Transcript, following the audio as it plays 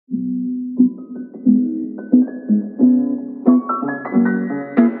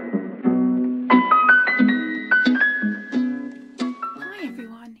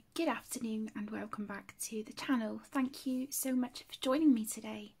to the channel. Thank you so much for joining me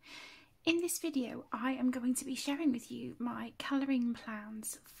today. In this video I am going to be sharing with you my colouring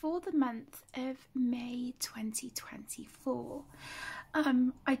plans for the month of May 2024.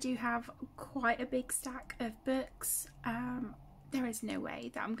 I do have quite a big stack of books. There is no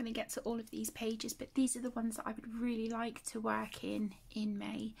way that I'm going to get to all of these pages, but these are the ones that I would really like to work in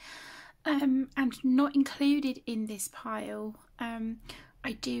May. And not included in this pile,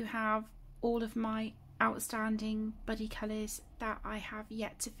 I do have all of my outstanding buddy colours that I have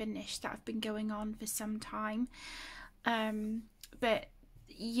yet to finish, that have been going on for some time. But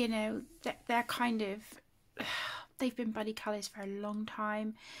you know, they're kind of they've been buddy colours for a long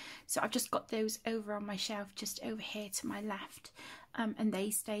time, so I've just got those over on my shelf just over here to my left, and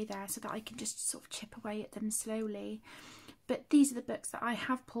they stay there so that I can just sort of chip away at them slowly. But these are the books that I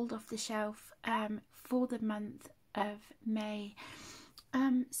have pulled off the shelf for the month of May.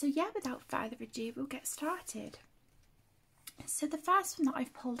 So yeah, without further ado, we'll get started. So the first one that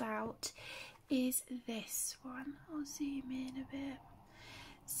I've pulled out is this one. I'll zoom in a bit.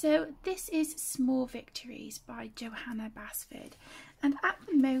 So this is Small Victories by Johanna Basford, and at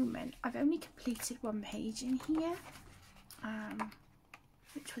the moment I've only completed one page in here,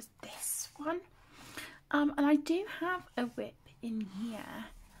 which was this one, and I do have a whip in here,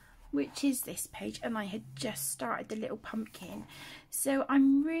 which is this page, and I had just started the little pumpkin, so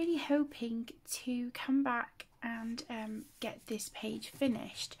I'm really hoping to come back and get this page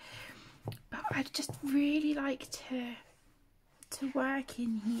finished. But I'd just really like to work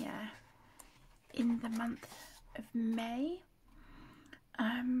in here in the month of May.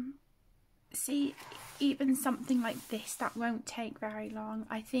 See, even something like this, that won't take very long.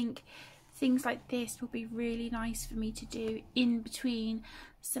 I think things like this will be really nice for me to do in between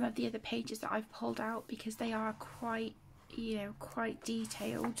some of the other pages that I've pulled out, because they are quite, you know, quite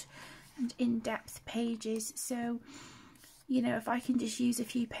detailed and in-depth pages. So, you know, if I can just use a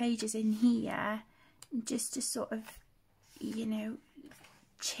few pages in here just to sort of, you know,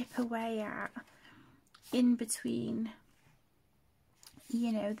 chip away at in between,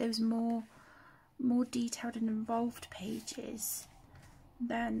 you know, those more detailed and involved pages,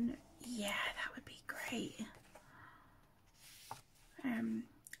 then yeah, that would be great.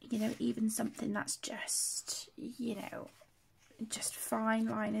 You know, even something that's just, you know, just fine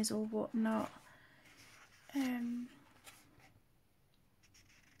liners or whatnot. I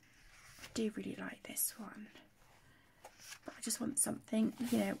do really like this one, but I just want something,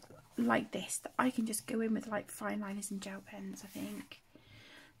 you know, like this that I can just go in with like fine liners and gel pens, I think.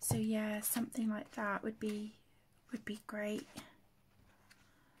 So yeah, something like that would be great.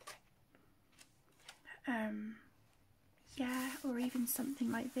 Yeah, or even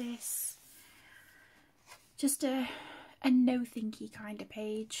something like this, just a no thinky kind of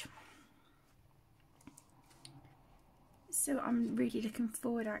page. So I'm really looking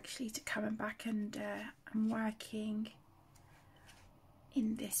forward actually to coming back and working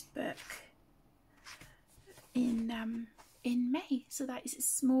in this book in May. So that is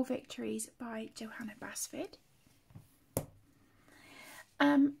Small Victories by Johanna Basford.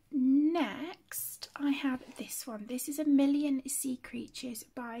 Next I have this one. This is A Million Sea Creatures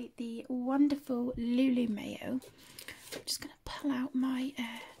by the wonderful Lulu Mayo. I'm just going to pull out my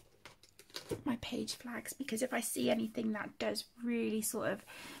my page flags, because if I see anything that does really sort of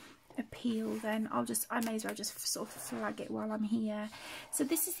appeal, then I may as well just sort of flag it while I'm here. So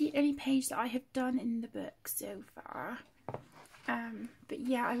this is the only page that I have done in the book so far, but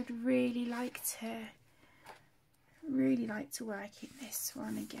yeah, I would really like to work in this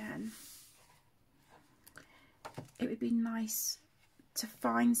one again. It would be nice to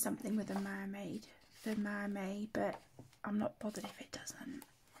find something with a mermaid for May, but I'm not bothered if it doesn't,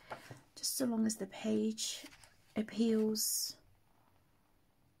 just so long as the page appeals.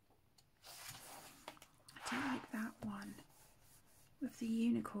 I do like that one with the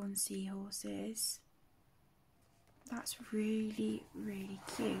unicorn seahorses. That's really, really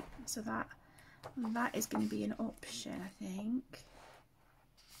cute. So that is going to be an option, I think.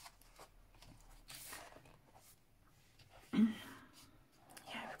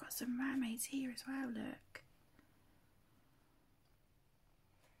 Yeah, we've got some mermaids here as well, look.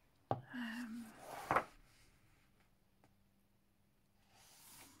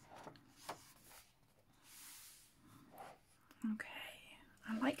 Okay,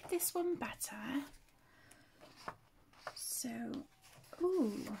 I like this one better. So,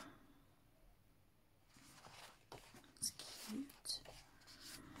 ooh, it's cute.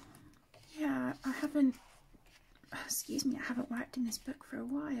 Yeah, I haven't, excuse me, I haven't worked in this book for a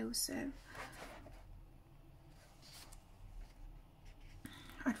while, so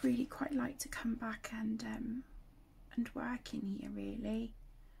I'd really quite like to come back and work in here, really.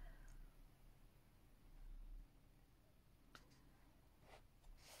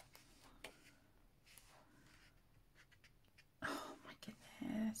 Oh my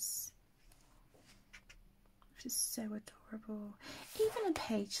goodness, this is so adorable. Even a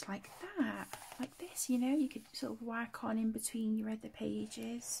page like that, like this, you know, you could sort of work on in between your other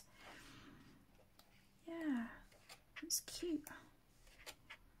pages. Yeah, it's cute.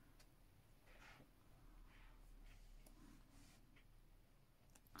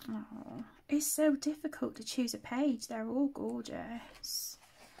 Oh, it's so difficult to choose a page. They're all gorgeous.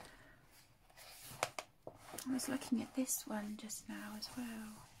 I was looking at this one just now as well.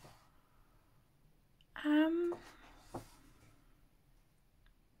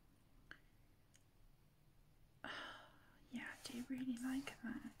 Yeah, I do really like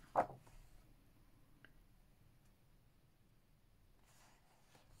that.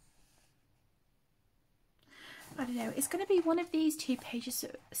 I don't know, it's going to be one of these two pages,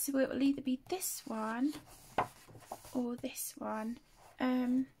 so it will either be this one or this one.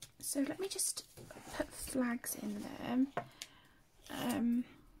 So let me just put flags in them, and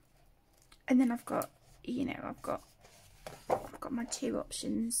then I've got, you know, I've got my two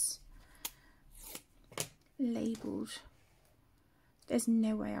options labelled. There's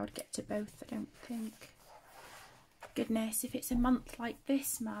no way I would get to both, I don't think. Goodness, if it's a month like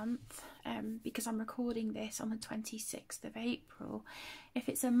this month, because I'm recording this on the 26th of April, if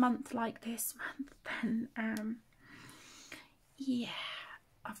it's a month like this month, then yeah,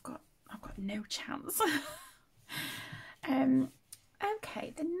 I've got no chance.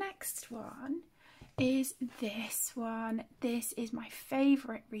 Okay, the next one is this one. This is my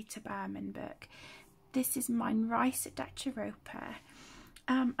favourite Rita Berman book. This is Mein Reise durch Europa.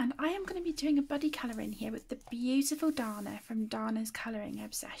 And I am going to be doing a buddy colour in here with the beautiful Dana from Dana's Colouring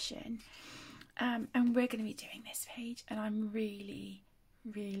Obsession. And we're going to be doing this page, and I'm really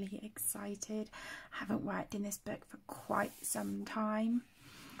excited. I haven't worked in this book for quite some time.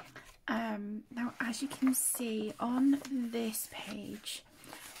 Now, as you can see on this page,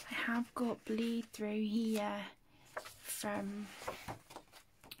 I have got bleed through here from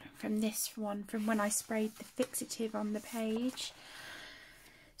this one, from when I sprayed the fixative on the page.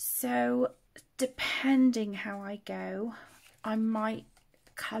 So depending how I go, I might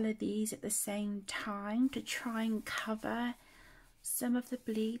colour these at the same time to try and cover some of the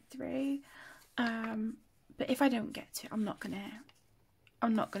bleed through. But if I don't get to it, I'm not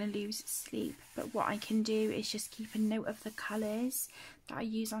gonna lose sleep. But what I can do is just keep a note of the colours that I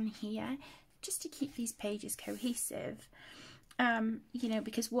use on here, just to keep these pages cohesive. You know,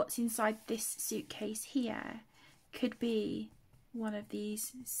 because what's inside this suitcase here could be one of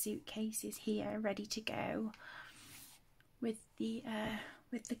these suitcases here ready to go with the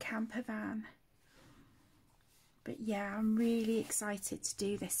camper van. But yeah, I'm really excited to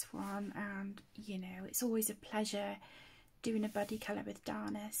do this one, and you know, it's always a pleasure doing a buddy colour with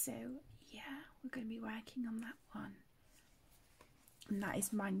Dana, so yeah, we're going to be working on that one. And that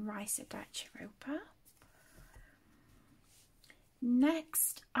is Mein Reise durch Europa.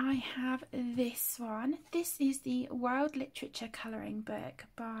 Next, I have this one. This is the World Literature Colouring book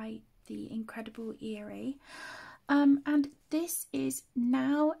by the incredible Eerie. And this is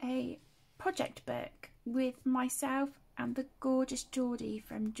now a project book with myself and the gorgeous Geordie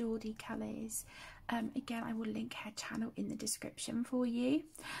from Geordie Colours. Again, I will link her channel in the description for you.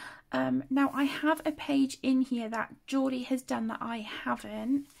 Now, I have a page in here that Geordie has done that I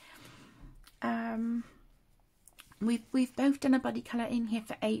haven't. We've both done a buddy colour in here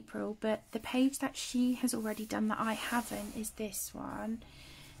for April, but the page that she has already done that I haven't is this one.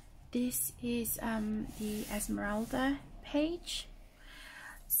 This is the Esmeralda page.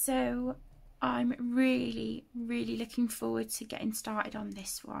 So I'm really looking forward to getting started on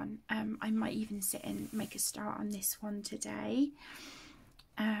this one. I might even sit and make a start on this one today,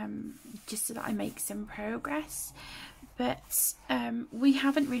 just so that I make some progress. But we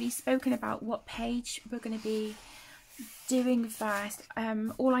haven't really spoken about what page we're going to be doing first.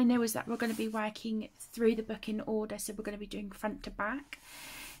 All I know is that we're going to be working through the book in order, so we're going to be doing front to back.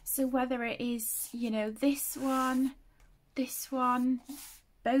 So whether it is, you know, this one,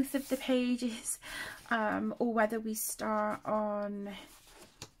 both of the pages, or whether we start on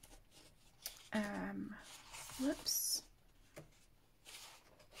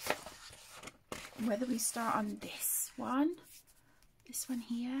whether we start on this one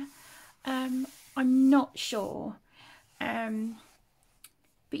here, I'm not sure.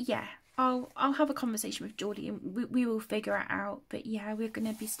 But yeah, I'll have a conversation with Geordie and we will figure it out. But yeah, we're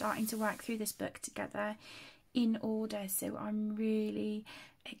going to be starting to work through this book together in order, so I'm really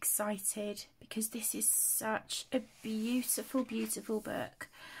excited because this is such a beautiful, beautiful book.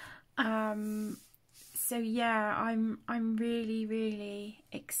 So yeah, I'm really, really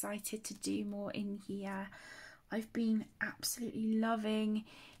excited to do more in here. I've been absolutely loving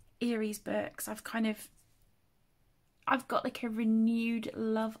Erie's books. I've got like a renewed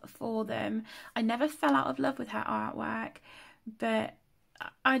love for them. I never fell out of love with her artwork, but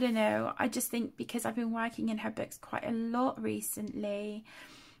I don't know, I just think because I've been working in her books quite a lot recently,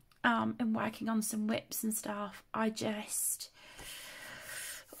 and working on some whips and stuff, I just,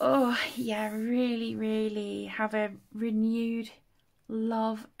 oh yeah, really, really have a renewed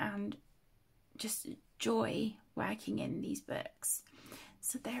love and just joy working in these books.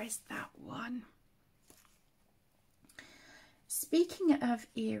 So there is that one. Speaking of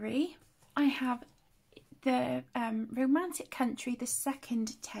Erie, I have the Romantic Country, the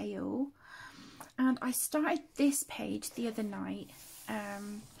second tale, and I started this page the other night.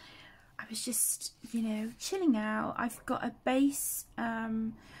 I was just, you know, chilling out. I've got a base,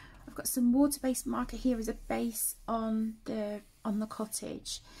 I've got some water-based marker here as a base on the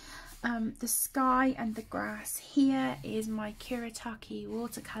cottage. The sky and the grass here is my Kuretake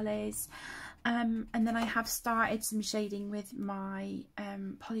watercolours, and then I have started some shading with my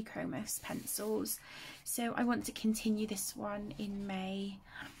Polychromos pencils, so I want to continue this one in May.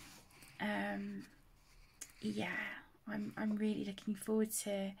 Yeah, I'm really looking forward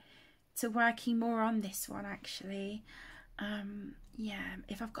to working more on this one actually. Yeah,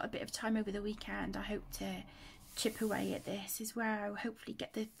 if I've got a bit of time over the weekend, I hope to chip away at this is where I'll hopefully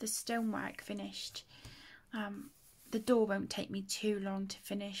get the stonework finished. The door won't take me too long to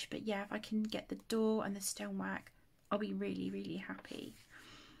finish, but yeah, if I can get the door and the stonework, I'll be really, really happy.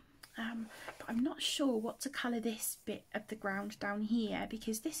 But I'm not sure what to colour this bit of the ground down here,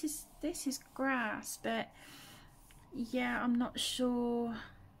 because this is grass, but yeah, I'm not sure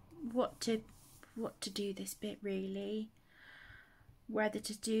what to do this bit really. Whether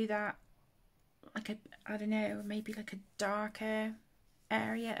to do that like I don't know, maybe like a darker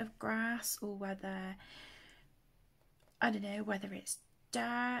area of grass, or whether, I don't know, whether it's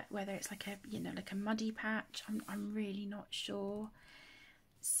dirt, whether it's like a, you know, like a muddy patch. I'm really not sure.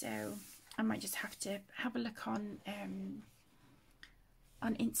 So I might just have to have a look on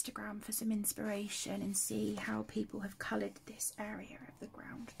Instagram for some inspiration and see how people have coloured this area of the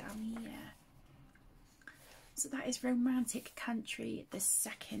ground down here. So that is Romantic Country, the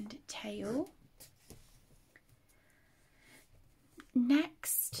second tale.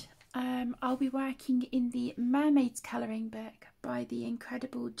 Next, I'll be working in the Mermaids colouring book by the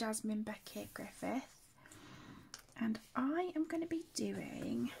incredible Jasmine Beckett-Griffith, and I am going to be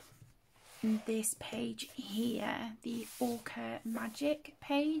doing this page here, the Orca Magic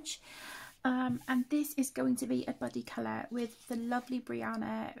page, and this is going to be a buddy colour with the lovely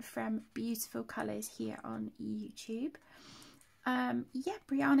Brianna from Beautiful Colours here on YouTube. Yeah,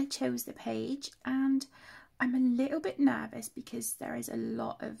 Brianna chose the page, and I'm a little bit nervous because there is a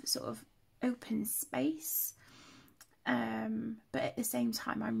lot of sort of open space, but at the same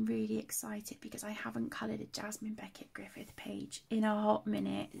time I'm really excited because I haven't coloured a Jasmine Beckett-Griffith page in a hot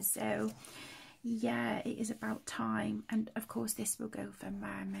minute. So yeah, it is about time, and of course this will go for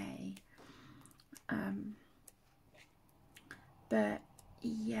Mermaid. But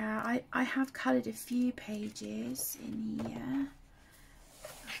yeah, I have coloured a few pages in here.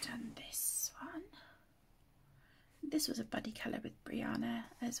 I've done this one. This was a buddy colour with Brianna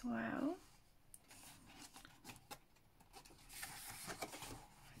as well.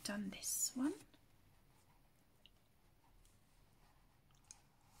 I've done this one.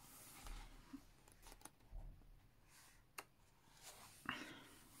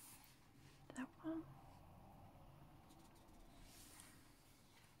 That one.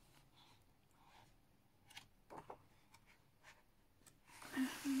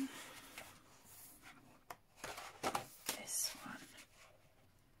 This one.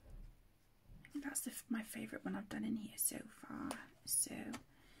 That's my favourite one I've done in here so far. So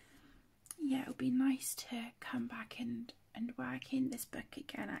yeah, it'll be nice to come back and work in this book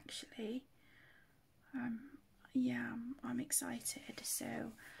again actually. Yeah, I'm excited. So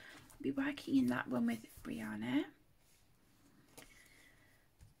I'll be working in that one with Brianna.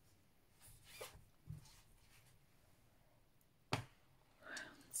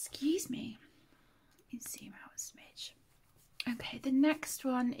 Excuse me. Let me zoom out a smidge. Okay, the next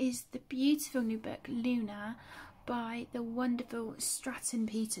one is the beautiful new book Luna by the wonderful Stratton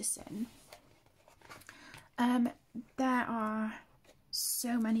Peterson. There are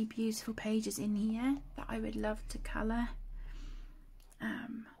so many beautiful pages in here that I would love to colour,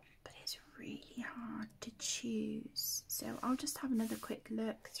 but it's really hard. hard to choose. So I'll just have another quick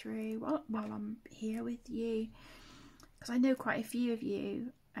look through while I'm here with you, because I know quite a few of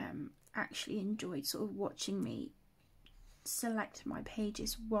you actually enjoyed sort of watching me select my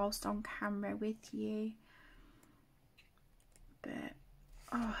pages whilst on camera with you. But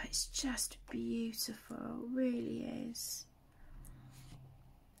oh, it's just beautiful, it really is.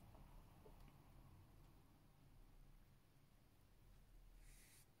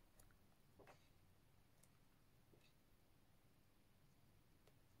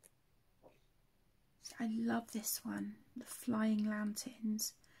 I love this one, the Flying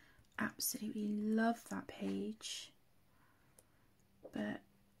Lanterns. Absolutely love that page. But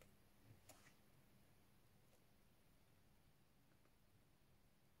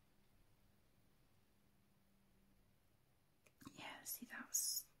yeah, see,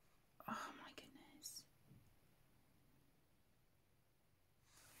 that's, oh my goodness.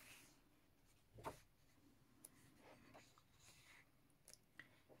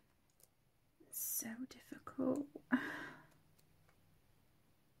 So difficult.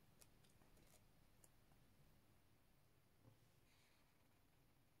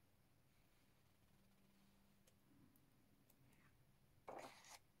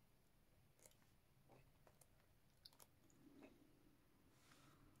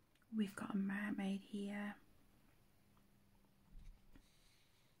 We've got a mermaid here.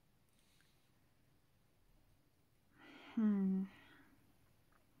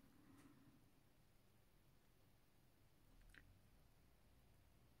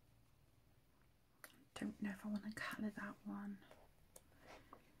 Don't know if I want to colour that one.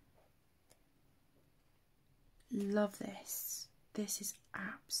 Love this. This is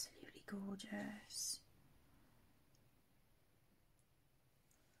absolutely gorgeous.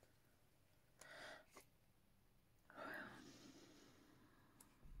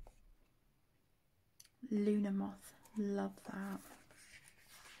 Luna Moth, love that.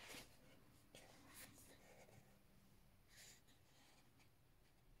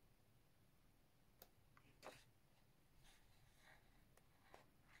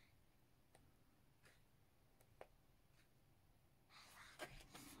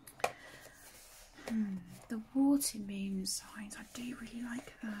 The water moon signs, I do really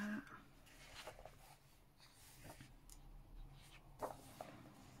like that.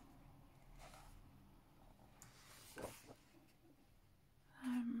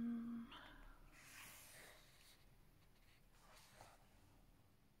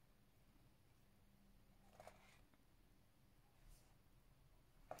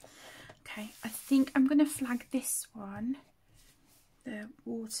 Okay, I think I'm going to flag this one, the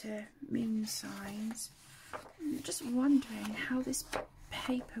water moon signs. I'm just wondering how this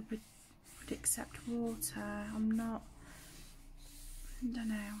paper would accept water. I don't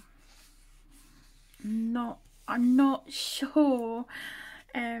know. I'm not sure.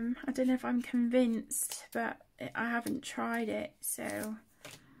 I don't know if I'm convinced, but I haven't tried it, so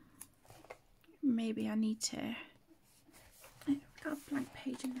maybe I need to. I've got a blank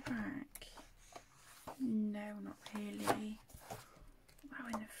page in the back. No, not really. Wow,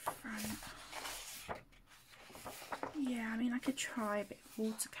 in the front. Yeah, I mean, I could try a bit of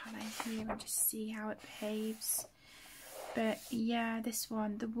watercolour here and just see how it behaves. But yeah, this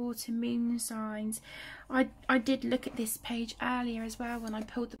one, the water moon signs. I did look at this page earlier as well when I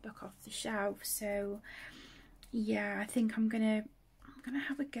pulled the book off the shelf. So yeah, I think I'm gonna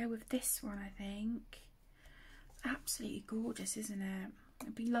have a go with this one. I think it's absolutely gorgeous, isn't it?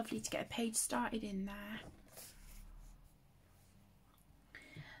 It'd be lovely to get a page started in there.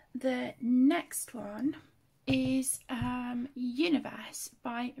 The next one is Universe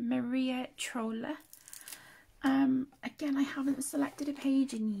by Maria Trolle. Again, I haven't selected a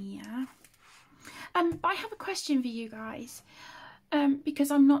page in here. But I have a question for you guys, because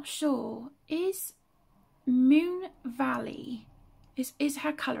I'm not sure. Is Moon Valley, is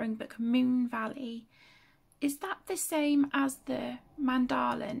her colouring book Moon Valley, is that the same as the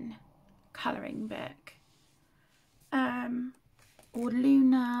Mandalan colouring book? Or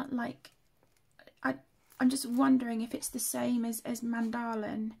Luna, like, I'm just wondering if it's the same as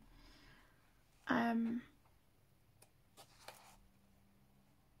Mandalan.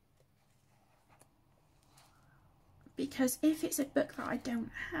 Because if it's a book that I don't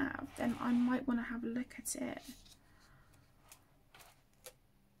have, then I might want to have a look at it.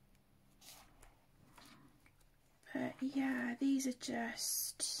 But yeah, these are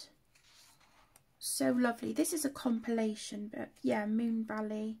just so lovely. This is a compilation book. Yeah, Moon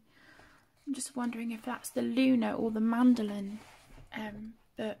Valley. I'm just wondering if that's the Luna or the Mandalan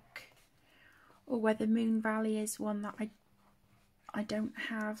book, or whether Moon Valley is one that I don't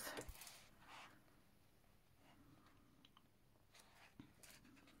have.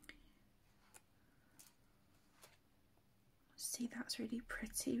 See, that's really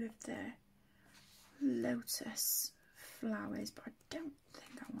pretty with the lotus flowers, but I don't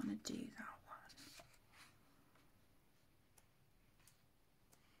think I want to do that one.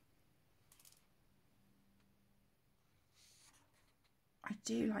 I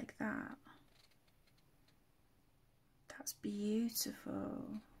do like that. That's beautiful.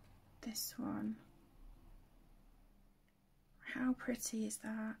 This one. How pretty is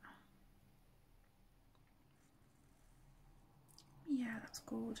that? Yeah, that's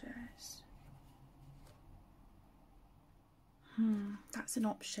gorgeous. That's an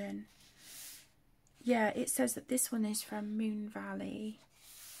option. Yeah, it says that this one is from Moon Valley.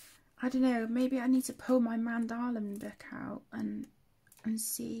 I don't know, maybe I need to pull my Mandalan book out and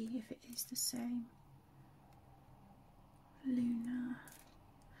see if it is the same. Luna.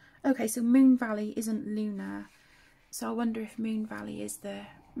 Okay, so Moon Valley isn't Luna. So I wonder if Moon Valley is the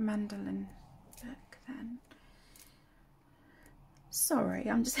Mandalan book then. Sorry,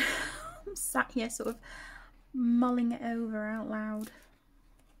 I'm just I'm sat here sort of mulling it over out loud.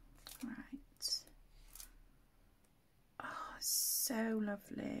 Right. Oh, so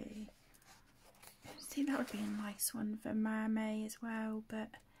lovely. I think that would be a nice one for Mermaid as well, but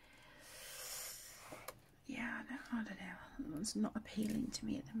yeah, no, I don't know. That one's not appealing to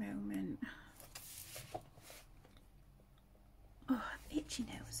me at the moment. Oh, itchy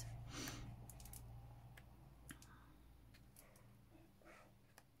nose.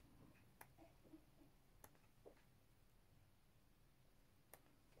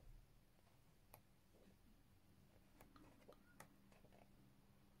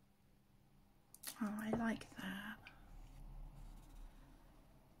 Oh, I like that.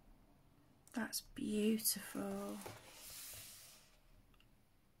 That's beautiful.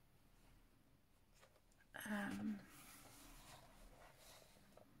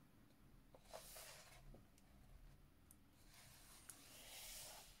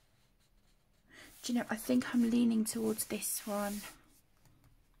 Do you know, I think I'm leaning towards this one.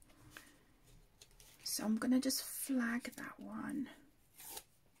 So I'm going to just flag that one.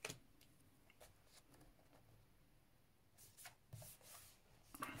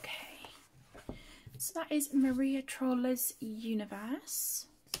 Okay. So that is Maria Troller's Universe.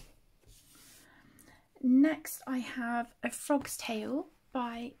 Next I have A Frog's Tale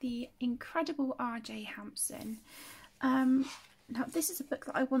by the incredible R.J. Hampson. Now this is a book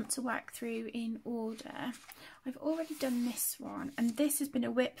that I want to work through in order. I've already done this one, and this has been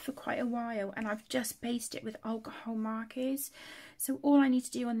a whip for quite a while, and I've just based it with alcohol markers. So all I need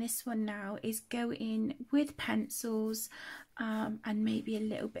to do on this one now is go in with pencils and maybe a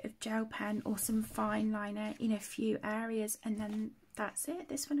little bit of gel pen or some fine liner in a few areas, and then that's it.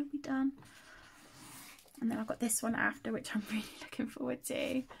 This one will be done. And then I've got this one after, which I'm really looking forward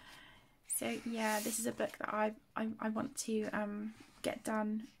to. So yeah, this is a book that I want to get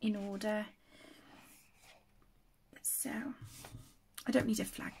done in order. So I don't need to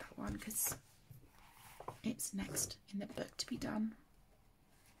flag that one because it's next in the book to be done.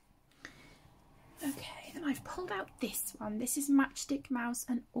 Okay, then I've pulled out this one. This is Matchstick Mouse,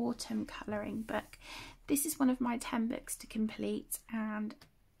 an autumn colouring book. This is one of my 10 books to complete, and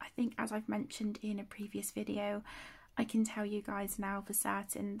I think, as I've mentioned in a previous video, I can tell you guys now for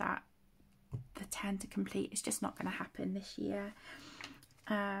certain that the 10 to complete is just not going to happen this year.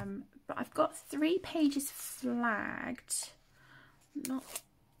 But I've got 3 pages flagged. I'm not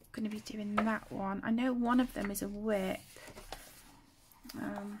going to be doing that one. I know one of them is a whip.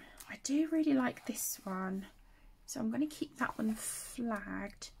 I do really like this one, so I'm going to keep that one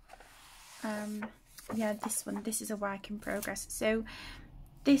flagged. Yeah, this one, this is a work in progress. So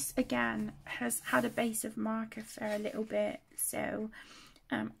this again has had a base of marker for a little bit, so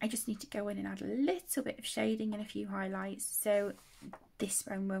I just need to go in and add a little bit of shading and a few highlights, so this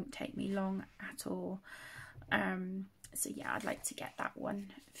one won't take me long at all. So yeah, I'd like to get that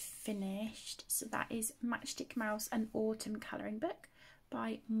one finished. So that is Matchstick Mouse, an autumn colouring book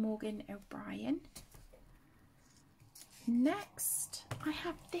by Morgan O'Brien. Next I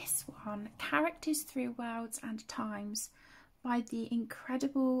have this one, Characters Through Worlds and Times by the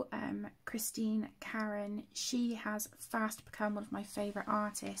incredible Christine Karen. She has fast become one of my favourite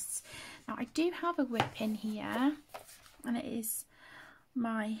artists. Now I do have a whip in here, and it is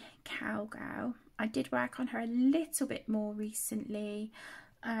my cowgirl. I did work on her a little bit more recently.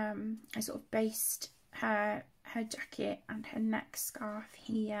 I sort of based her jacket and her neck scarf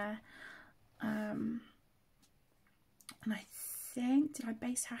here, and I think, did I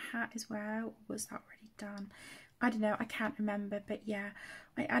base her hat as well, or was that already done? I don't know, I can't remember, but yeah,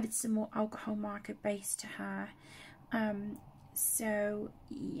 I added some more alcohol marker base to her. So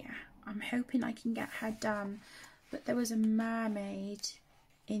yeah, I'm hoping I can get her done but there was a mermaid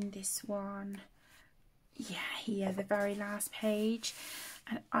in this one. Yeah, here, the very last page.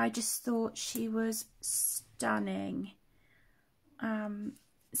 And I just thought she was stunning.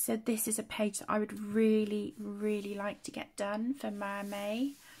 So this is a page that I would really, really like to get done for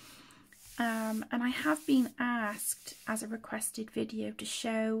Mermay. And I have been asked as a requested video to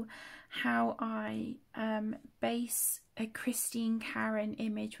show how I base a Christine Karen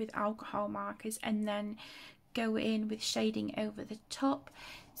image with alcohol markers and then go in with shading over the top.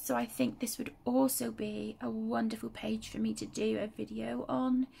 So I think this would also be a wonderful page for me to do a video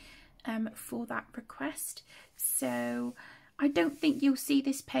on for that request. So I don't think you'll see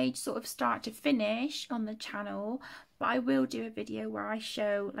this page sort of start to finish on the channel, but I will do a video where I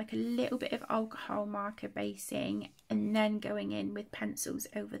show like a little bit of alcohol marker basing and then going in with pencils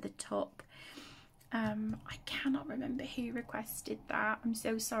over the top. I cannot remember who requested that. I'm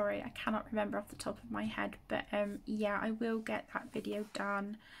so sorry, I cannot remember off the top of my head, but yeah, I will get that video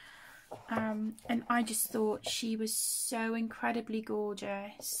done. And I just thought she was so incredibly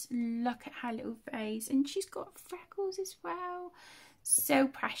gorgeous. Look at her little face, and she's got freckles as well, so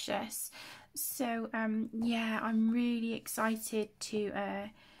precious. So yeah, I'm really excited to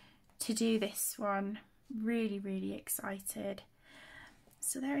do this one, really excited.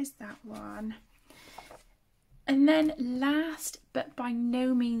 So there is that one. And then last but by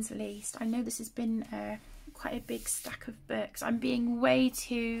no means least, I know this has been quite a big stack of books. I'm being way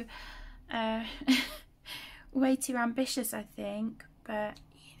too way too ambitious, I think, but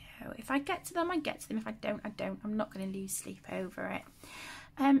you know, if I get to them, I get to them. If I don't, I don't. I'm not going to lose sleep over it.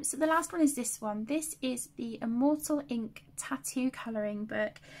 So the last one is this one. This is the Immortal Ink tattoo colouring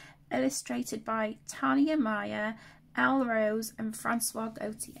book, illustrated by Tania Meyer, Elle Rose and Francois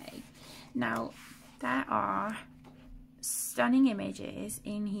Gauthier. Now, there are stunning images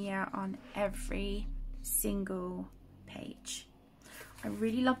in here on every single page. I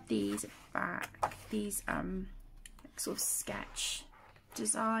really love these back, these sort of sketch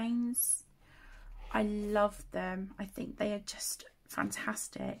designs. I love them. I think they are just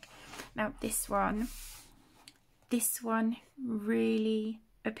fantastic. Now this one really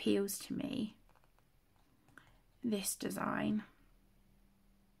appeals to me. This design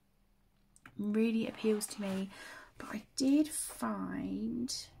really appeals to me, but I did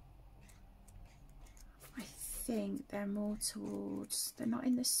find, I think they're more towards, they're not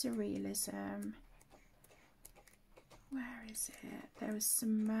in the surrealism. Where is it? There was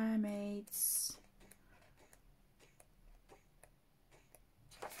some mermaids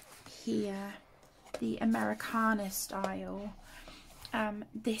here, the Americana style.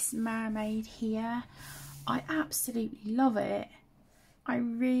 This mermaid here, I absolutely love it. I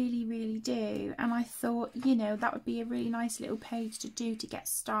really do, and I thought, you know, that would be a really nice little page to do to get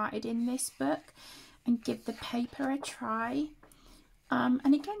started in this book and give the paper a try.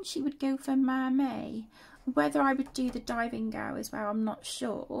 And again, she would go for Mermay. Whether I would do the diving gal as well, I'm not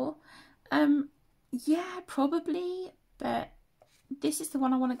sure. Yeah, probably, but this is the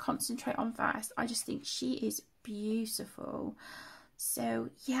one I want to concentrate on first. I just think she is beautiful. So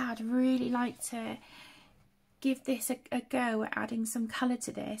yeah, I'd really like to give this a go at adding some colour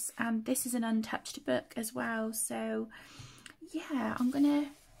to this, and this is an untouched book as well, so yeah, I'm gonna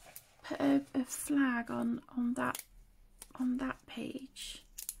put a flag on that page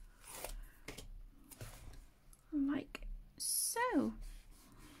like so.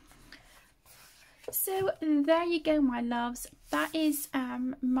 So there you go, my loves. That is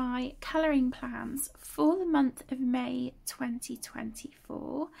my colouring plans for the month of May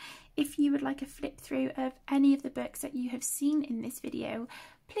 2024. If you would like a flip through of any of the books that you have seen in this video,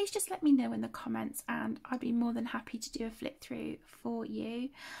 please just let me know in the comments and I'd be more than happy to do a flip through for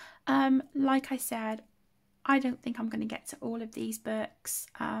you. Like I said, I don't think I'm going to get to all of these books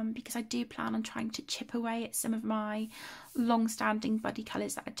because I do plan on trying to chip away at some of my long-standing buddy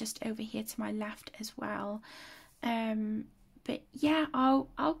colours that are just over here to my left as well. But yeah, I'll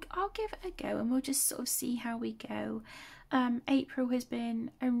give it a go and we'll just sort of see how we go. April has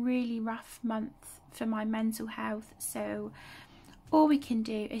been a really rough month for my mental health, so all we can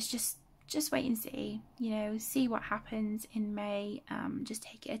do is just wait and see, you know, see what happens in May. Just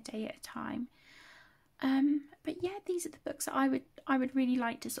take it a day at a time. But yeah, these are the books that I would really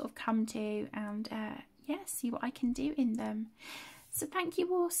like to sort of come to and yeah, see what I can do in them. So thank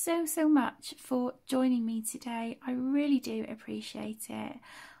you all so much for joining me today. I really do appreciate it.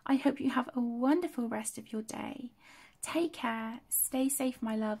 I hope you have a wonderful rest of your day. Take care, stay safe,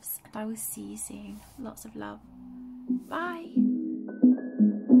 my loves, and I will see you soon. Lots of love. Bye.